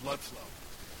state of blood flow.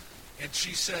 And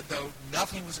she said, though,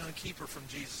 nothing was going to keep her from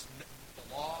Jesus.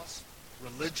 The laws,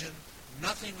 religion,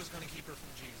 nothing was going to keep her from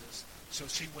Jesus. So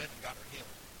she went and got her healing.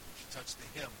 She touched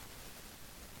the hem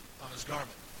on his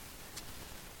garment.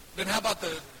 Then how about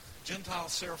the Gentile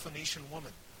Syrophoenician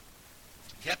woman?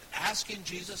 Kept asking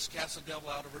Jesus to cast the devil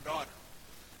out of her daughter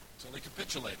until he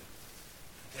capitulated.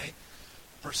 Okay?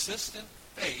 Persistent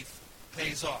faith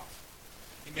pays off.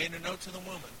 He made a note to the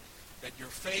woman that your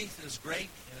faith is great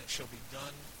and it shall be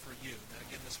done for you. Now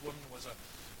again, this woman was a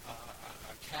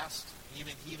cast. He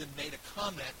even made a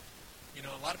comment. You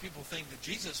know, a lot of people think that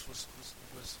Jesus was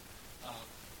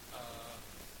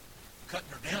cutting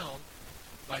her down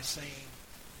by saying,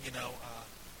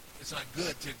 it's not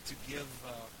good to give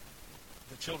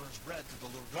the children's bread to the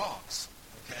little dogs.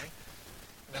 Okay,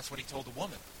 and that's what he told the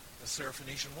woman, the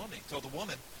Syrophoenician woman. He told the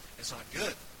woman it's not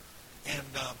good, and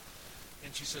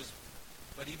she says,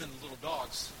 but even the little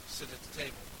dogs sit at the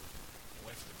table and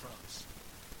wait for the crumbs.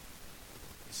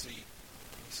 You see,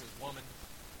 he says, woman,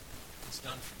 it's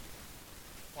done for you.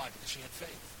 Why? Because she had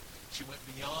faith. She went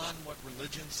beyond what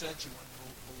religion said. She went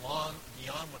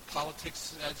beyond what politics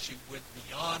said. She went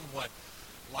beyond what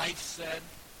life said,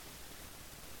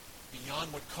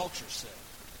 beyond what culture said.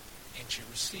 And she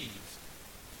received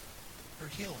her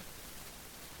healing.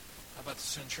 How about the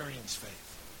centurion's faith?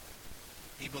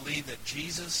 He believed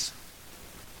Jesus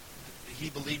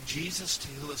to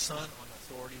heal his son on the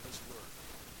authority of his word.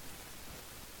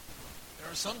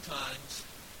 There are some times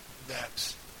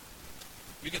that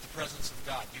you get the presence of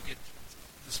God. You get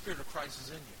the Spirit of Christ is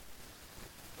in you.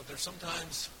 But there's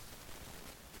sometimes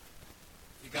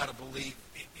you got to believe.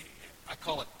 I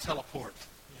call it teleport.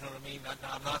 You know what I mean?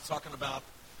 I'm not talking about,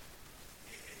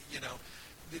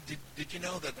 Did you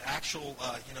know that the actual,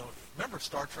 remember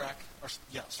Star Trek?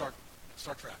 Star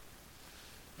Trek.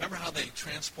 Remember how they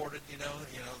transported, and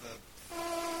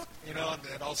all of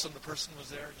a sudden the person was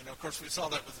there? Of course, we saw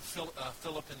that with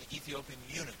Philip and the Ethiopian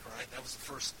eunuch, right? That was the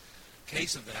first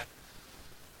case of that.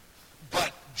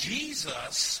 But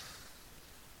Jesus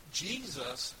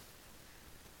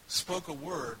spoke a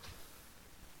word,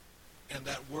 and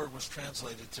that word was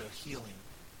translated to healing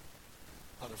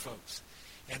other folks.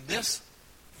 And this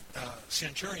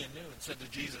centurion knew and said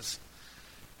to Jesus,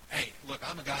 hey, look,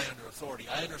 I'm a guy under authority.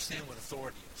 I understand what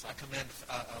authority is. I command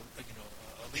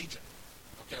a legion,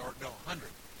 okay, or no, 100.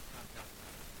 Not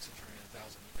centurion,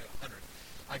 1,000, 100.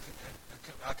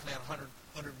 I command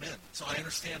 100 men. So I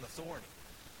understand authority.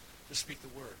 Just speak the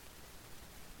word.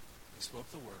 He spoke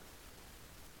the word.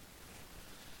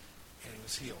 And he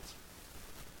was healed.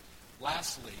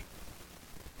 Lastly,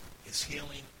 is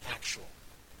healing actual?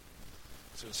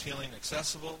 So is healing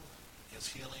accessible? Is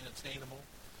healing attainable?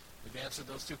 We've answered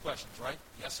those two questions, right?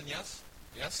 Yes and yes?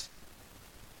 Yes?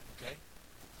 Okay.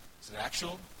 Is it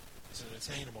actual? Is it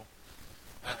attainable?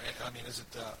 Is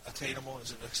it attainable?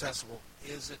 Is it accessible?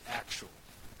 Is it actual?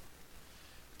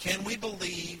 Can we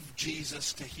believe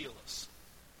Jesus to heal us?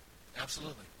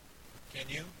 Absolutely. Can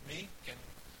you? Me?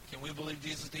 Can we believe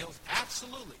Jesus to heal us?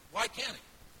 Absolutely. Why can't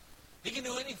he? He can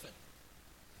do anything.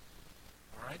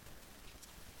 All right?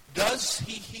 Does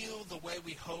he heal the way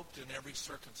we hoped in every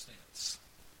circumstance?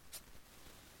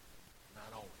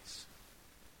 Not always.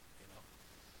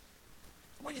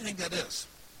 What do you think that is?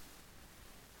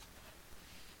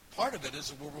 Part of it is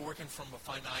that we're working from a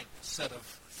finite set of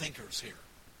thinkers here.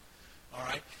 All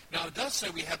right? Now, it does say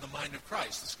we have the mind of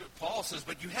Christ. Paul says,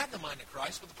 but you have the mind of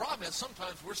Christ, but the problem is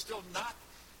sometimes we're still not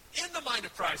in the mind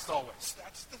of Christ always.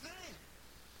 That's the thing.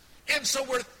 And so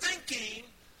we're thinking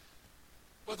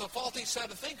with a faulty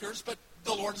set of thinkers, but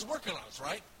the Lord is working on us,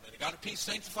 right? And God of peace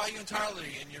sanctify you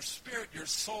entirely in your spirit, your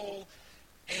soul,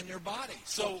 and your body.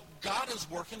 So God is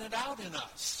working it out in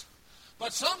us.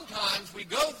 But sometimes we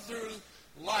go through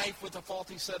life with a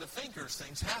faulty set of thinkers.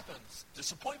 Things happen.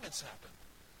 Disappointments happen.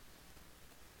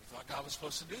 We thought God was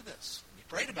supposed to do this. We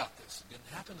prayed about this. It didn't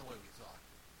happen the way we thought.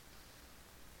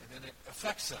 And then it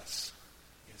affects us,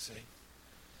 you see.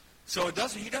 So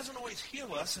he doesn't always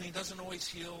heal us, and he doesn't always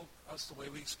heal us the way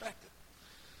we expected.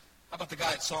 How about the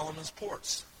guy at Solomon's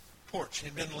porch?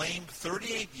 He'd been lame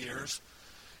 38 years,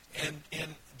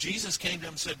 and Jesus came to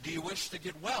him and said, do you wish to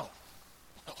get well?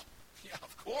 Well, yeah,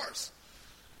 of course.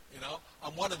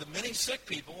 I'm one of the many sick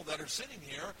people that are sitting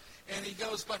here, and he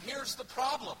goes, but here's the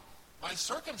problem. My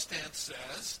circumstance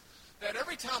says that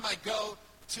every time I go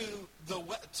to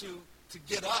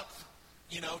get up,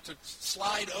 to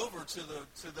slide over to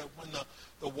when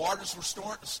the waters were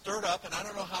stirred up, and I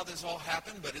don't know how this all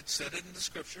happened, but it said it in the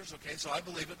scriptures, okay, so I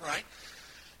believe it, right?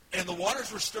 And the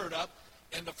waters were stirred up,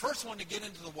 and the first one to get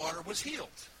into the water was healed.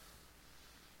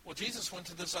 Well, Jesus went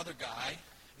to this guy,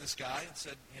 and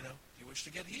said, do you wish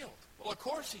to get healed? Well, of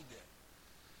course he did.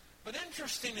 But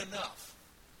interesting enough,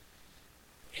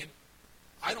 and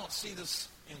I don't see this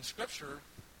in Scripture,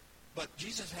 but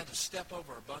Jesus had to step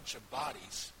over a bunch of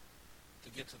bodies to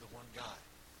get to the one guy.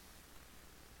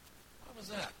 Why was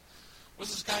that? Was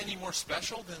this guy any more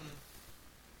special than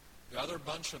the other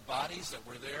bunch of bodies that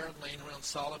were there laying around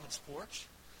Solomon's porch?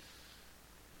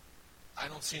 I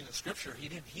don't see in the Scripture he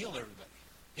didn't heal everybody.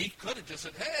 He could have just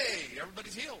said, hey,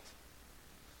 everybody's healed.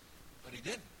 But he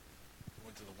didn't. He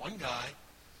went to the one guy,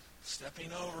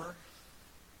 stepping over.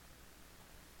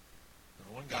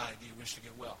 The one guy, do you wish to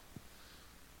get well?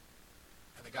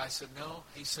 And the guy said, no.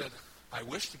 He said, I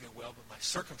wish to get well, but my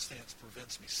circumstance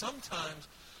prevents me. Sometimes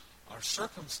our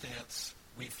circumstance,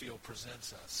 we feel,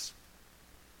 prevents us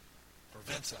from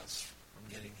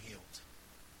getting healed.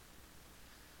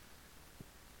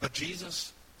 But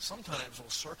Jesus sometimes will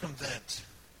circumvent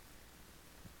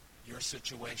your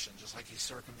situation, just like he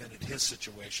circumvented his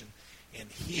situation and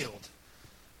healed.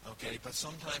 Okay, but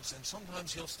sometimes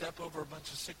he'll step over a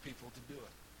bunch of sick people to do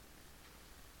it.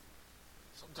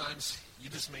 Sometimes you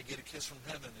just may get a kiss from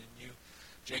heaven, and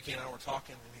J.K. and I were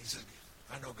talking, and he said,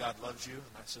 I know God loves you.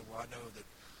 And I said, well, I know that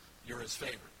you're his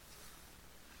favorite.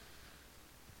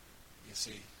 You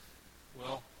see,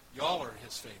 well, y'all are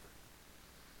his favorite.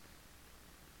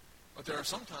 But there are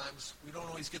sometimes we don't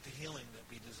always get the healing that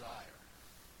we desire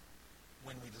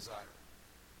when we desire.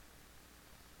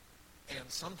 And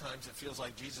sometimes it feels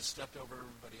like Jesus stepped over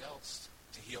everybody else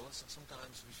to heal us, and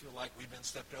sometimes we feel like we've been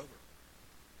stepped over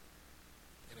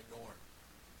and ignored.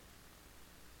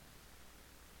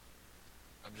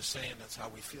 I'm just saying that's how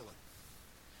we feel it.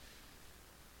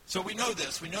 So we know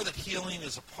this. We know that healing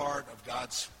is a part of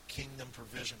God's kingdom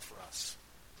provision for us.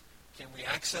 Can we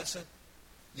access it?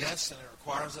 Yes, and it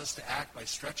requires us to act by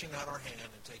stretching out our hand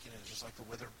and taking it, just like the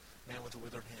man with the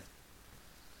withered hand.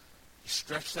 He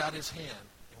stretched out his hand,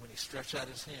 and when he stretched out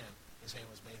his hand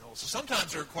was made whole. So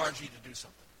sometimes it requires you to do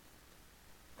something,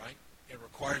 right? It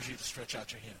requires you to stretch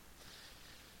out your hand.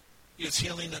 Is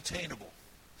healing attainable?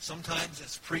 Sometimes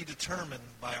it's predetermined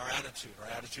by our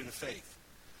attitude of faith.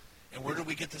 And where do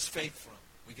we get this faith from?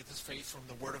 We get this faith from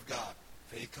the Word of God.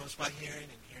 Faith comes by hearing,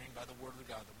 and hearing by the Word of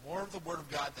God. The more of the Word of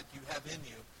God that you have in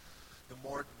you, the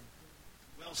more it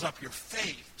wells up your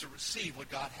faith to receive what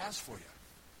God has for you.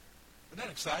 Isn't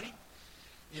that exciting?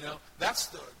 You know, that's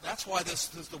why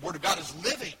the Word of God is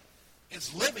living.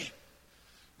 It's living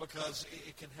because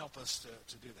it can help us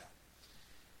to do that.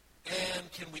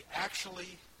 And can we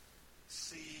actually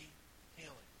see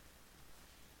healing?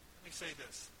 Let me say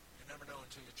this. You never know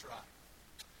until you try.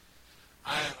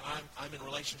 I'm in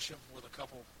relationship with a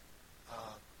couple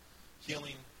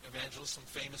healing evangelists, some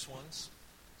famous ones,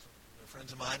 some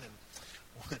friends of mine,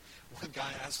 and one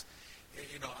guy asked,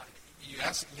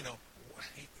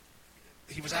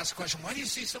 he was asked the question, why do you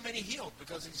see so many healed?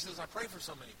 Because he says, I pray for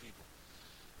so many people.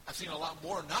 I've seen a lot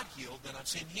more not healed than I've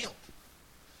seen healed.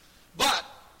 But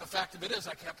the fact of it is,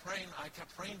 I kept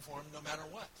praying for him no matter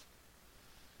what.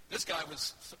 This guy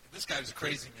was a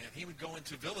crazy man. He would go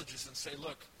into villages and say,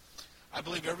 look, I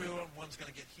believe everyone's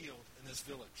going to get healed in this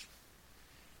village.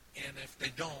 And if they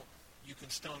don't, you can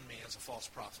stone me as a false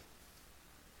prophet.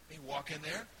 He'd walk in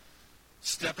there,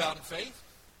 step out in faith,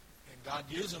 and God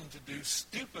used him to do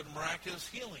stupid, miraculous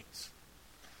healings.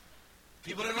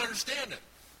 People didn't understand it,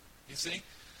 you see.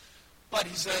 But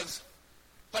he says,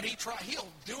 he'll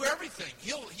do everything.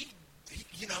 He'll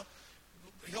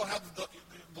have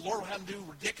the Lord will have him do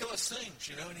ridiculous things,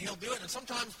 and he'll do it. And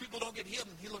sometimes people don't get healed,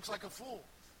 and he looks like a fool.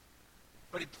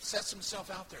 But he sets himself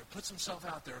out there, puts himself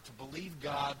out there to believe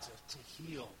God to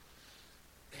heal.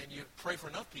 And you pray for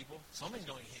enough people, somebody's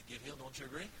going to get healed, don't you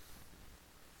agree?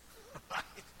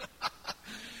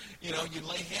 You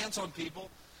lay hands on people,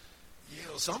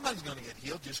 somebody's going to get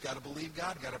healed. Just got to believe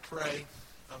God, got to pray,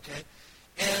 okay?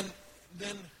 And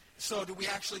then, so do we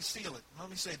actually seal it? Let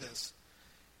me say this.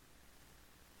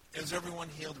 Is everyone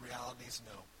healed? The reality is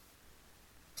no.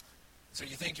 So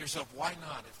you think to yourself, why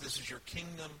not? If this is your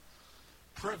kingdom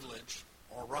privilege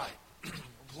or right.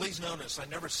 Please notice, I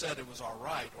never said it was our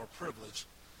right or privilege.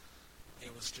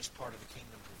 It was just part of the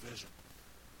kingdom provision.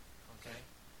 Okay?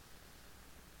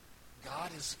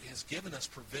 God has given us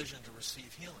provision to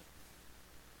receive healing.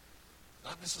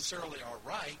 Not necessarily our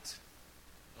right,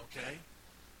 okay?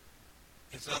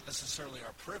 It's not necessarily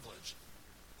our privilege,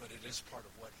 but it is part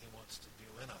of what he wants to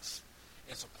do in us.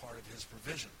 It's a part of his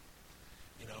provision.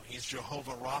 He's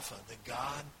Jehovah Rapha, the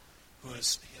God who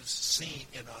is seen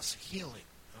in us healing,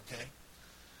 okay?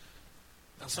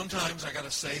 Now, sometimes I got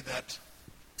to say that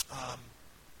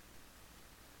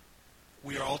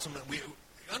we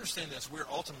understand this, we're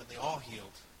ultimately all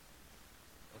healed,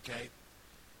 okay?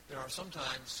 There are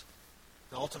sometimes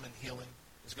the ultimate healing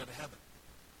is go to heaven.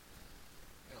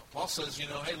 Paul says,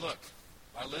 hey, look,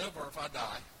 if I live or if I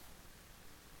die,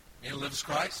 me lives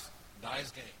Christ, die is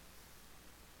gain,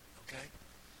 okay?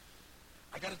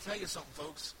 I got to tell you something,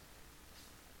 folks.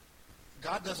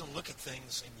 God doesn't look at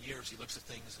things in years. He looks at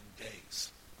things in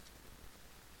days.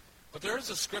 But there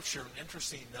is a scripture,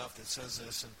 interesting enough, that says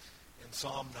this. In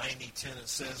Psalm 90:10, it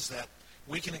says that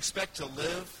we can expect to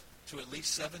live to at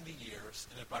least 70 years,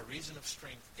 and if by reason of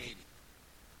strength, 80.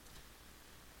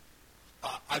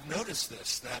 I've noticed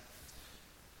this, that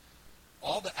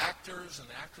all the actors and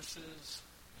actresses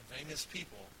and famous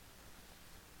people,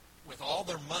 with all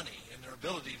their money and their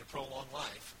ability to prolong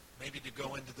life, maybe to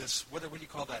go into this, what do you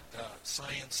call that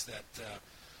science that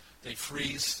they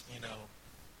freeze,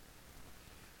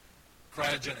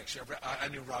 cryogenics. I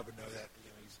knew Rob would know that.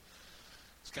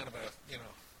 He's kind of a,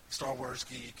 Star Wars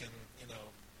geek and,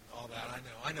 all that.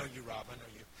 I know you, Rob. I know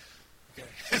you. Okay.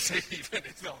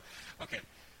 Okay.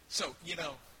 So,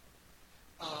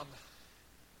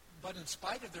 but in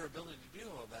spite of their ability to do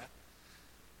all that,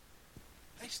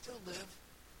 they still live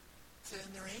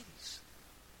in their 80s.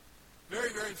 Very,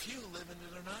 very few live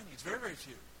into their 90s. Very, very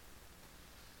few.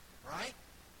 Right?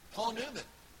 Paul Newman,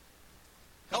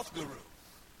 health guru.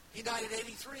 He died at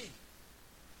 83.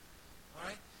 All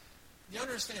right? You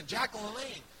understand? Jack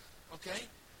LaLanne, okay?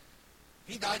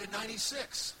 He died at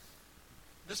 96.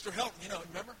 Mr. Health,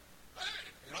 remember?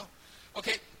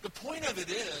 Okay, the point of it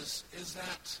is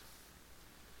that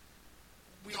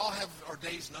we all have our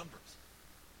days numbered,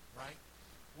 right?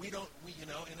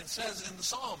 And it says in the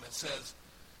Psalm, it says,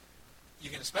 you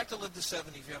can expect to live to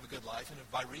 70 if you have a good life, and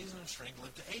if by reason of strength,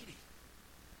 live to 80.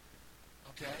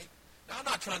 Okay? Now, I'm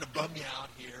not trying to bum you out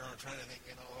here or trying to think,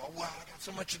 oh, wow, I got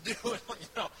so much to do.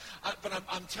 But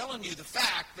I'm telling you the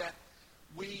fact that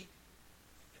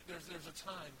there's a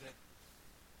time that,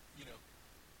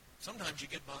 sometimes you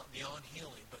get beyond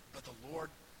healing, but the Lord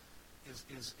is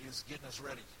getting us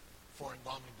ready for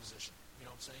embalming position. You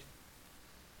know what I'm saying?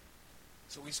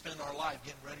 So we spend our life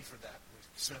getting ready for that. We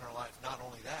spend our life not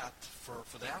only that, for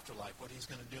the afterlife, what he's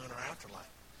going to do in our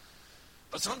afterlife.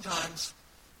 But sometimes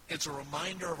it's a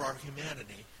reminder of our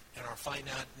humanity and our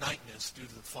finiteness due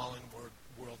to the fallen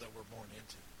world that we're born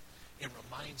into. It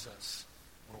reminds us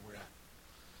where we're at.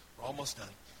 We're almost done.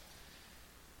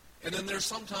 And then there's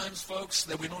sometimes, folks,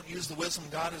 that we don't use the wisdom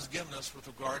God has given us with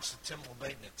regards to temple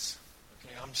maintenance.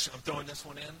 Okay, I'm throwing this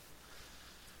one in.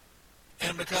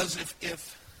 And because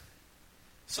if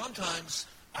sometimes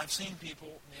I've seen people,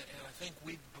 and I think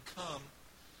we've become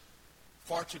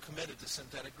far too committed to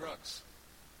synthetic drugs.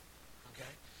 Okay?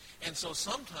 And so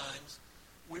sometimes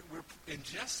we're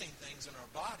ingesting things in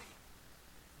our body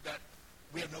that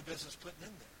we have no business putting in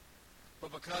there.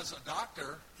 But because a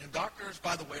doctor, and doctors,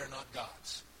 by the way, are not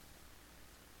gods.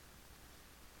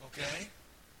 Okay?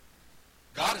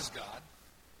 God is God,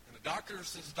 and a doctor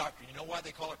is a doctor. You know why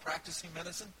they call it practicing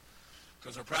medicine?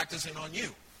 Because they're practicing on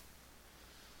you.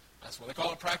 That's why they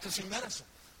call it practicing medicine.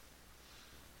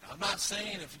 Now, I'm not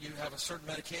saying if you have a certain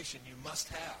medication you must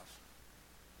have.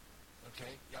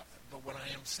 Okay? Yeah, but what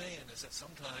I am saying is that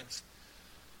sometimes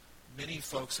many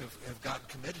folks have gotten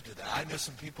committed to that. I know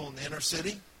some people in the inner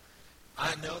city.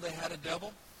 I know they had a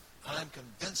devil. I'm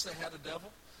convinced they had a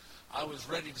devil. I was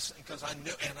ready to, because I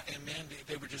knew, and man,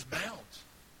 they were just bound.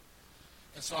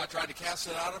 And so I tried to cast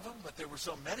it out of them, but they were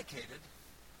so medicated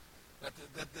that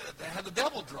they had the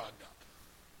devil drugged up.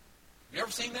 You ever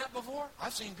seen that before?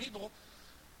 I've seen people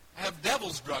have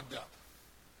devils drugged up,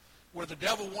 where the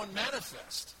devil won't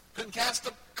manifest. Couldn't cast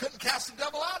the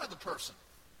devil out of the person.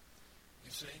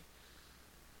 You see?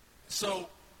 So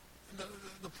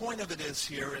the point of it is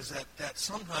here is that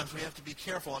sometimes we have to be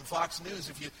careful. On Fox News,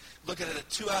 if you look at it,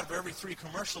 2 out of every 3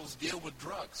 commercials deal with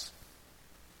drugs.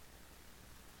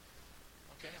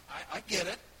 Okay, I get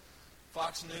it.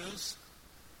 Fox News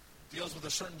deals with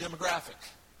a certain demographic.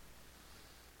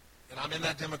 And I'm in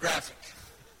that demographic.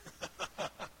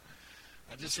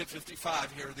 I just hit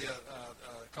 55 here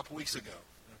a couple weeks ago.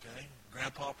 Okay,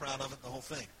 Grandpa proud of it, the whole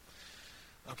thing.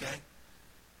 Okay.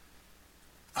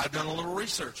 I've done a little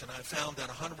research, and I found that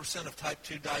 100% of type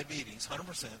 2 diabetes,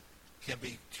 100%, can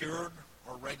be cured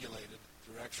or regulated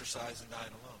through exercise and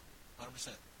diet alone. 100%.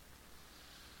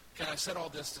 Okay, I said all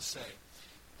this to say,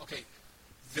 okay,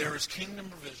 there is kingdom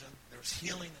provision, there's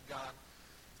healing that God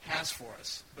has for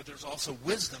us, but there's also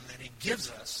wisdom that he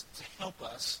gives us to help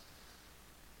us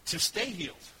to stay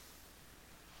healed.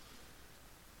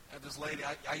 I had this lady,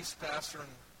 I used to pastor in an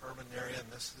urban area,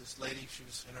 and this lady, she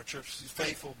was in our church, she's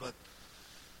faithful, but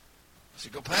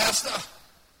she'd go, Pastor,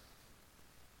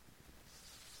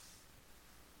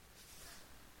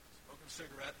 smoking a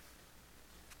cigarette.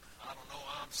 I don't know,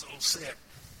 I'm so sick.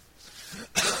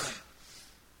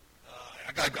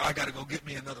 I got to go get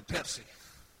me another Pepsi.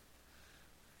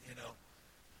 You know,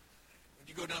 would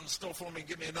you go down to the store for me and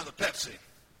get me another Pepsi?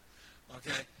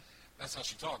 Okay, that's how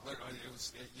she talked. It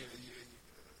was,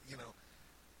 you know,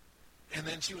 and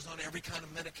then she was on every kind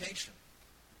of medication.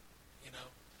 You know.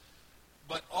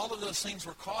 But all of those things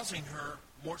were causing her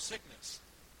more sickness.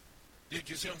 Did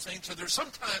you see what I'm saying? So there's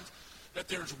sometimes that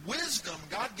there's wisdom.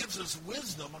 God gives us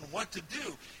wisdom on what to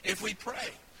do if we pray.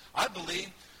 I believe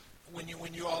when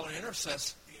you all are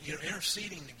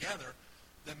interceding together,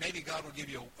 that maybe God will give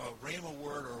you a rhema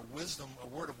word or a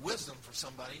word of wisdom for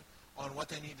somebody on what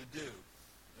they need to do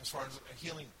as far as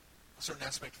healing, a certain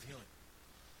aspect of healing.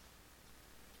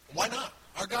 Why not?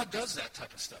 Our God does that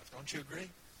type of stuff. Don't you agree?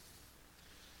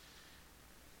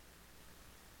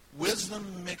 Wisdom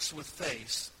mixed with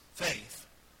faith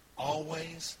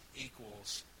always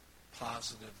equals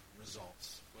positive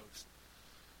results, folks.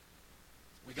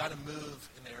 We got to move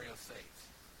in the area of faith.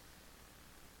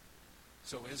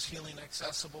 So is healing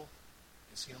accessible?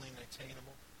 Is healing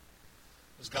attainable?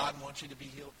 Does God want you to be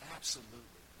healed? Absolutely.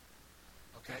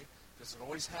 Okay? Does it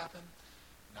always happen?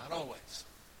 Not always.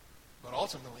 But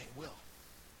ultimately it will.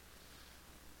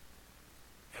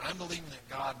 And I'm believing that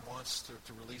God wants to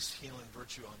release healing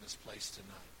virtue on this place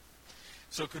tonight.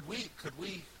 So could we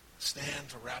stand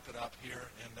to wrap it up here?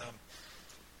 And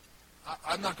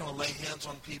I'm not going to lay hands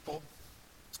on people,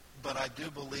 but I do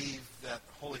believe that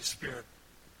Holy Spirit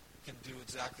can do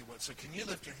exactly what. So can you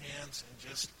lift your hands and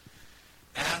just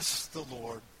ask the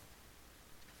Lord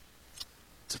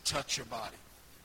to touch your body?